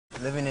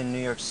living in New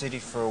York City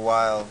for a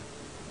while,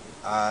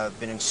 I've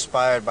been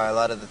inspired by a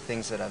lot of the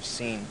things that I've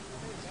seen.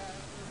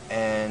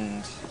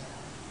 And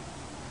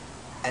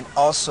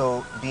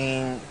also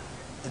being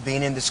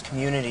in this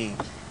community,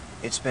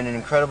 it's been an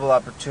incredible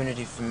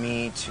opportunity for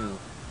me to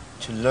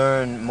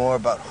learn more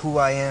about who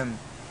I am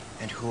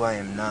and who I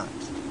am not.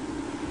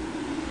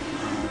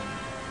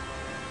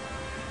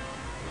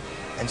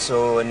 And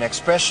so an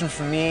expression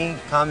for me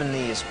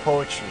commonly is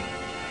poetry.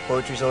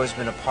 Poetry's always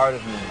been a part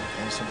of me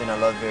and something I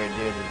love very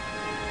dearly.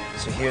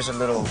 So here's a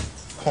little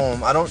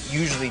poem. I don't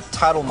usually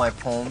title my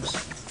poems,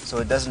 so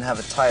it doesn't have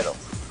a title.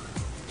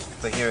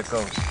 But here it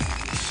goes.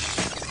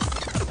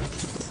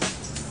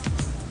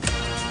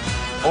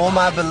 Oh,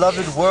 my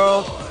beloved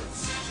world,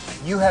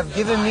 you have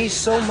given me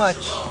so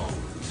much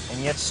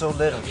and yet so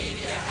little.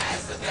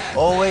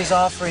 Always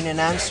offering an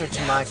answer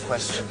to my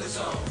questions,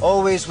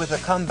 always with a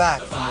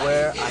comeback from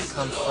where I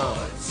come from.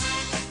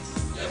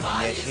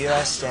 And yet here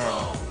I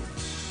stand,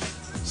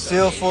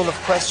 still full of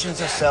questions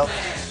of self,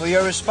 for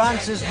your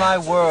responses, my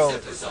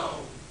world,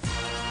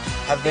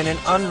 have been an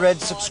unread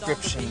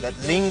subscription that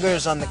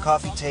lingers on the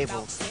coffee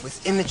table with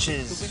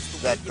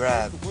images that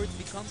grab.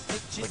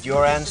 But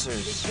your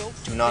answers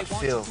do not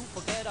fill.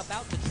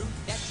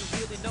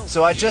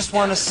 So I just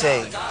want to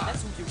say,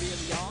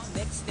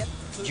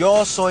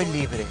 yo soy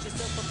libre,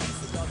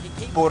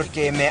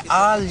 porque me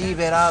ha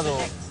liberado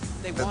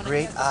the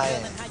great I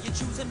am.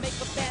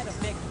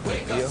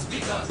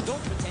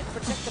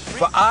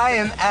 For I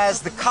am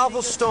as the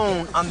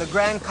cobblestone on the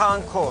Grand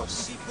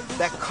Concourse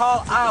that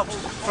call out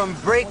from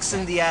breaks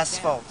in the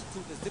asphalt.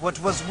 What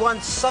was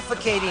once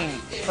suffocating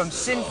from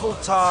sinful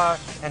tar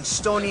and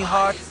stony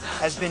heart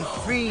has been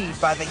freed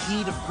by the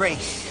heat of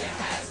grace.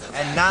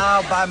 And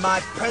now by my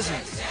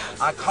presence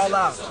I call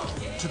out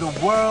to the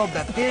world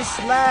that this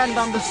land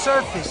on the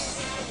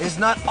surface is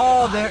not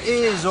all there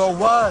is or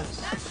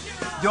was.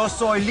 Yo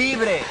soy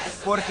libre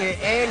porque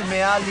Él me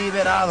ha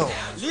liberado.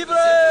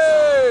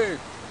 Libre!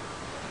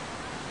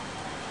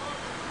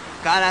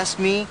 God asked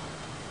me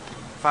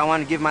if I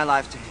want to give my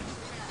life to him.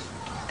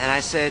 And I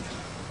said,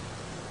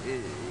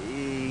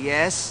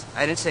 yes.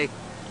 I didn't say,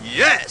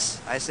 yes!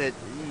 I said,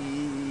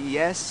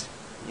 yes.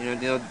 You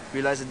know,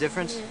 realize the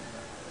difference? Yeah.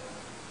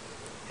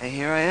 And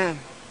here I am.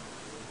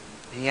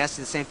 And he asked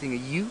the same thing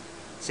of you,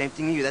 same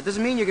thing of you. That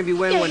doesn't mean you're going to be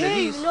wearing one of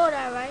these. You know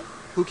that, right?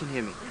 Who can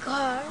hear me?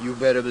 God. You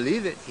better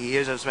believe it. He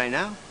hears us right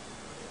now.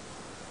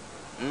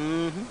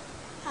 Mm-hmm.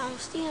 I don't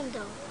see him,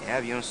 though. Yeah,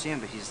 you don't see him,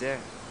 but he's there.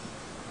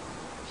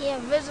 He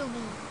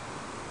invisible.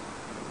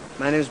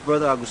 My name is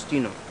Brother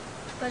Agustino.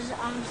 What is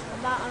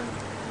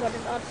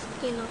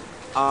Agustino?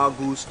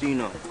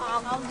 Agustino.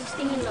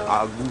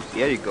 Agustino.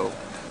 There you go.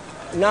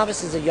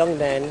 Novice is a young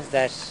man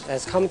that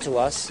has come to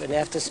us, and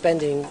after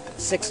spending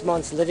 6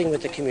 months living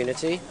with the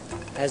community,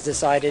 has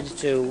decided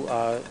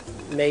to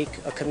make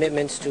a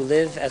commitment to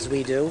live as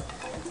we do.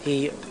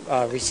 He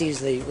receives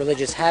the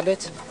religious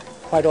habit.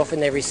 Quite often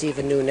they receive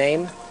a new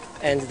name,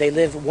 and they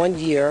live 1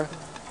 year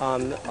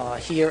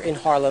here in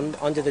Harlem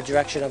under the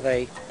direction of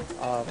a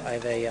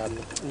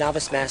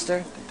novice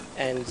master,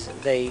 and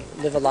they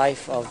live a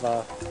life of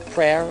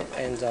prayer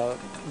and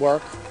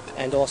work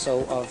and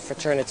also of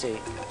fraternity.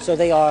 So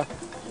they are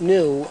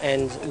new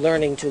and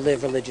learning to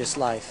live religious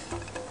life.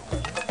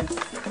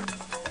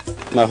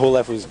 My whole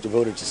life was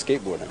devoted to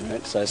skateboarding,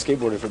 right? So I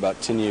skateboarded for about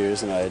 10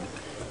 years, and I had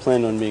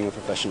planned on being a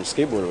professional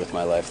skateboarder with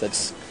my life.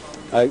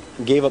 I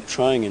gave up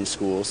trying in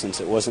school since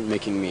it wasn't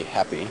making me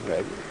happy,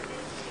 right?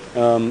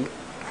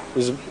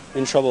 Was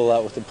in trouble a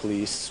lot with the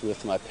police,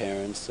 with my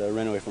parents. I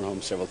ran away from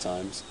home several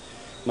times.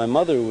 My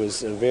mother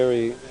was a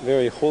very,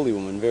 very holy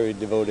woman, very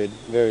devoted,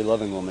 very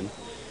loving woman.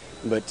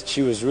 But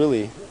she was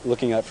really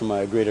looking out for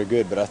my greater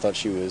good, but I thought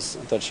she was,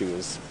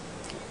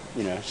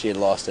 you know, she had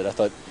lost it. I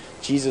thought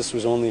Jesus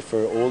was only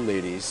for old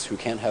ladies who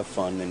can't have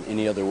fun in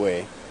any other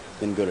way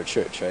than go to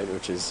church, right?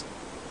 Which is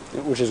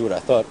what I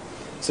thought.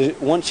 So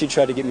once she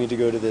tried to get me to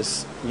go to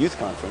this youth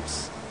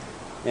conference,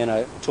 and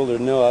I told her,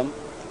 no,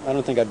 I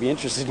don't think I'd be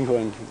interested in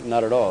going,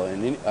 not at all.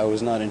 And I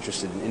was not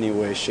interested in any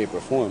way, shape,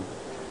 or form.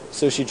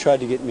 So she tried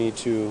to get me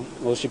to,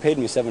 well, she paid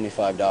me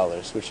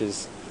 $75, which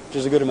is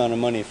a good amount of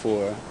money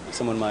for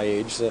someone my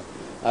age. So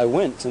I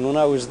went, and when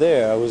I was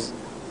there,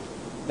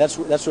 that's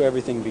where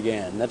everything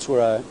began. That's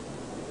where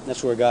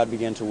God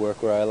began to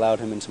work, where I allowed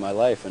him into my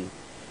life, and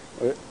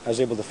I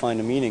was able to find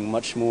a meaning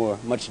much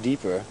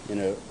deeper, you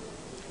know,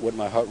 what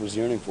my heart was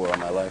yearning for in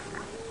my life.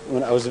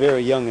 When I was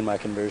very young in my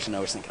conversion, I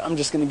was thinking, I'm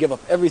just going to give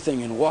up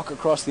everything and walk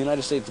across the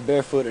United States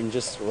barefoot and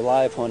just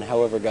rely upon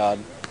however God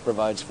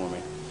provides for me.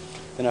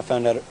 Then I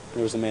found out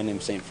there was a man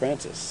named St.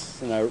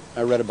 Francis, and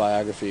I read a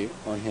biography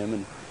on him,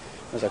 and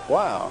I was like,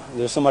 wow,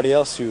 there's somebody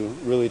else who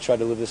really tried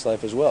to live this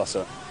life as well.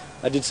 So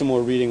I did some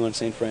more reading on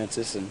St.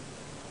 Francis and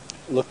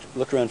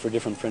looked around for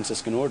different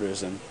Franciscan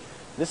orders, and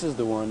this is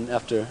the one,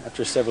 after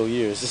several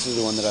years, this is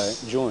the one that I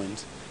joined.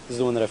 This is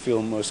the one that I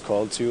feel most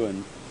called to,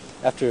 and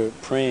after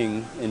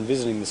praying and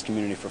visiting this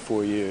community for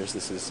 4 years,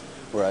 this is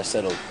where I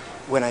settled.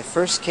 When I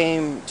first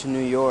came to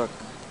New York,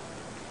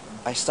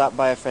 I stopped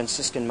by a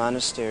Franciscan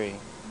monastery.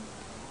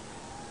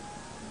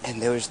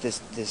 And there was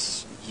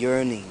this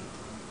yearning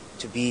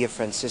to be a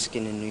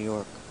Franciscan in New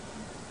York.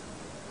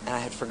 And I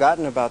had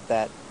forgotten about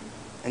that.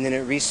 And then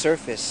it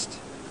resurfaced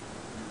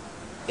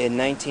in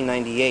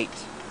 1998.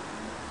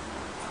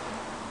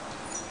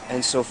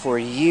 And so for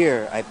a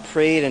year, I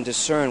prayed and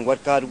discerned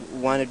what God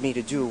wanted me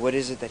to do. What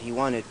is it that He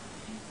wanted?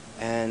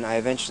 And I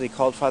eventually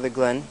called Father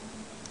Glenn,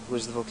 who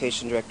was the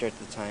vocation director at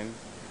the time.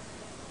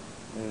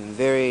 And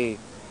very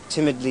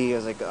timidly, I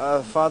was like,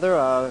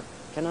 Father,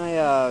 can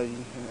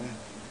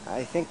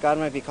I think God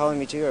might be calling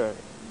me to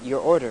your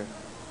order.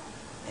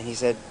 And he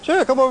said,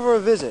 sure, come over for a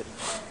visit.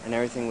 And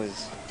everything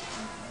was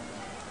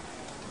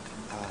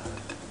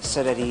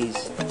set at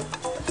ease.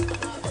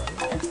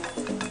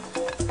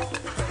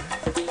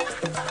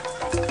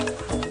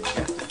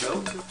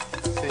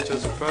 St.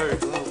 Joseph Friars,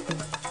 hello.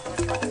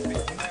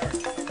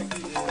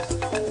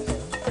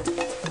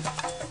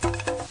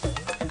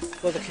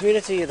 Well, the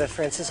community of the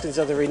Franciscans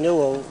of the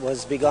Renewal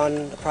was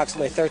begun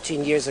approximately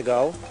 13 years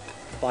ago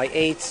by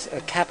 8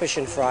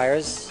 Capuchin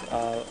friars.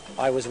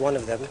 I was one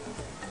of them.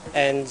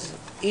 And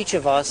each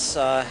of us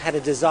had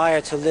a desire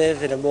to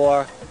live in a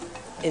more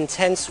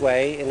intense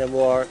way, in a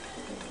more,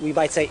 we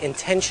might say,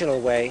 intentional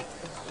way,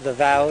 the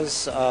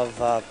vows of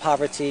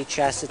poverty,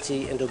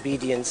 chastity, and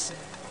obedience,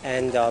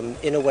 and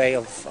in a way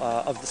of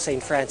the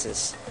St.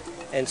 Francis.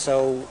 And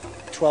so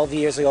 12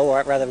 years ago,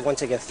 or rather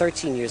once again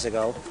 13 years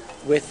ago,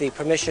 with the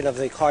permission of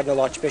the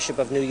Cardinal Archbishop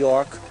of New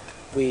York,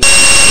 we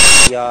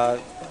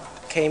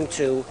came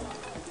to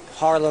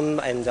Harlem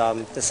and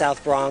the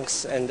South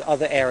Bronx and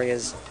other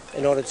areas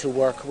in order to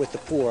work with the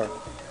poor.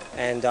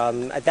 And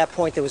at that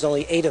point there was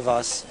only 8 of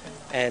us,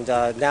 and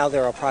now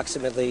there are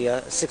approximately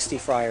 60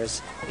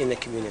 friars in the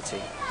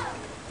community.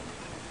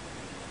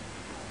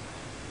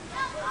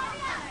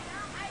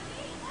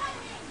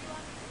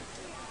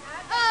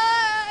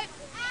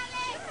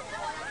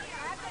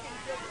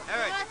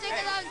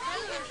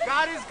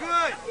 God is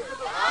good.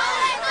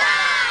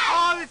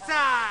 All the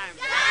time.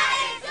 God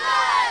is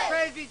good.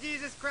 Praise be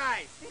Jesus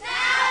Christ. Now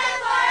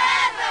and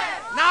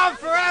forever. Now and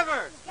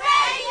forever.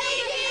 Praise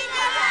be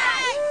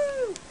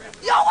Jesus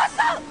Christ. Yo, what's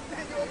up?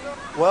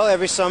 Well,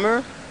 every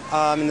summer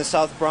in the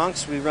South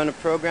Bronx, we run a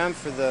program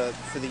for the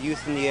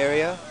youth in the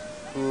area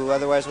who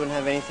otherwise wouldn't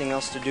have anything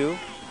else to do.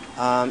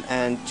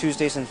 And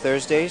Tuesdays and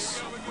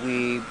Thursdays,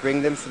 we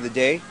bring them for the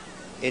day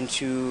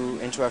into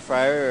our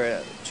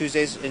friar.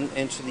 Tuesdays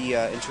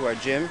into our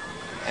gym,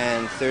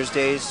 and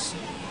Thursdays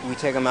we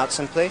take them out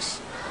someplace.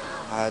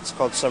 It's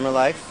called Summer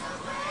Life.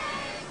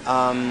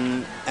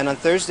 And on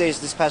Thursdays,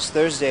 this past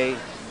Thursday,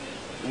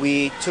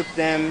 we took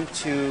them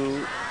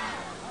to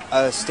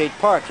a state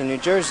park in New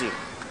Jersey,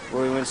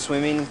 where we went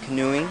swimming and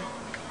canoeing.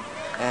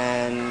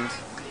 And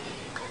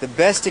the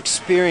best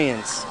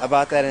experience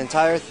about that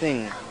entire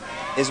thing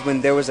is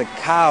when there was a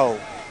cow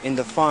in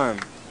the farm,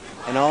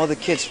 and all the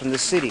kids from the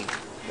city,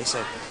 they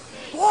said,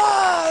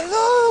 "Wow,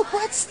 look,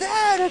 what's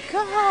that, a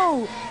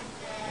cow?"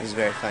 It was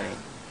very funny.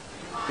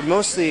 But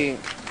mostly,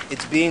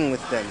 it's being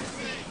with them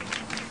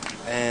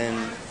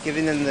and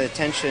giving them the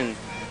attention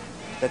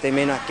that they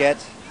may not get,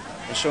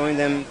 and showing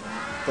them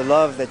the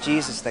love that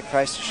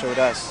Christ showed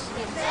us.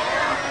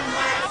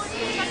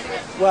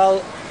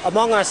 Well,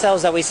 among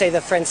ourselves that we say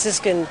the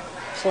Franciscan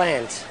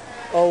plant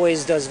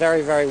always does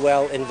very, very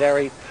well in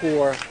very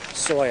poor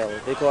soil,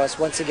 because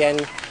once again,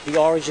 the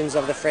origins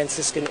of the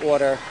Franciscan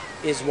order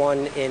is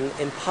one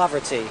in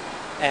poverty.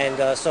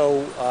 And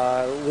so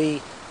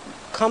we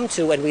come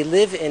to and we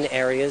live in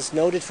areas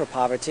noted for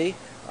poverty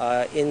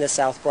in the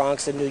South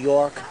Bronx in New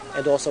York,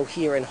 and also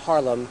here in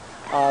Harlem,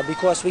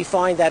 because we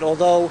find that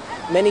although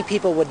many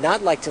people would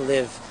not like to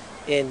live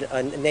in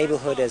a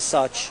neighborhood as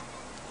such,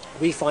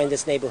 we find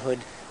this neighborhood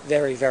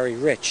very, very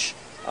rich,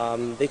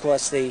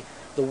 because the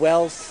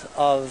wealth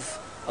of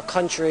a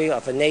country,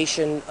 of a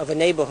nation, of a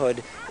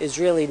neighborhood is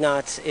really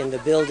not in the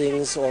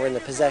buildings or in the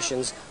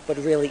possessions, but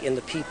really in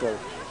the people.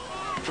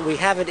 We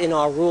have it in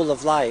our rule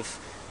of life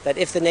that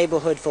if the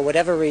neighborhood for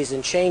whatever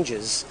reason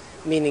changes,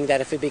 meaning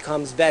that if it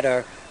becomes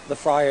better, the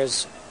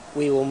friars,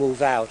 we will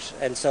move out.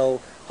 And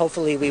so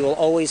hopefully we will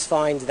always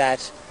find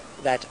that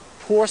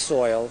poor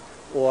soil,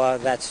 or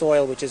that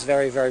soil which is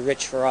very, very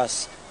rich for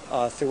us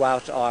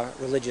throughout our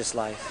religious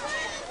life.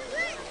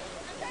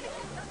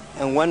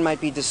 And one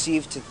might be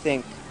deceived to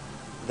think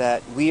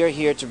that we are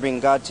here to bring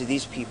God to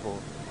these people.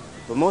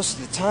 But most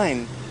of the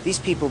time, these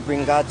people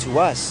bring God to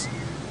us.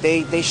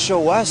 They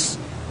show us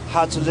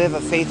how to live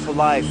a faithful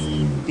life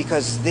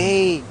because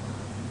they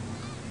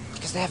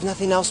have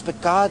nothing else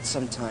but God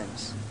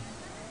sometimes.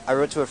 I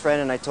wrote to a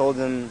friend and I told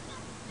him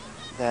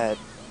that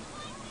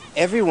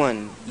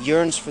everyone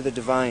yearns for the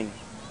divine.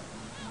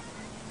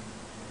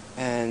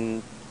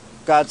 And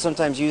God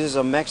sometimes uses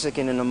a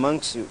Mexican in a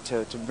monk suit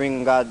to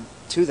bring God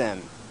to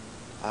them.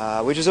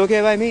 Which is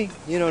okay by me,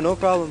 no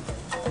problem.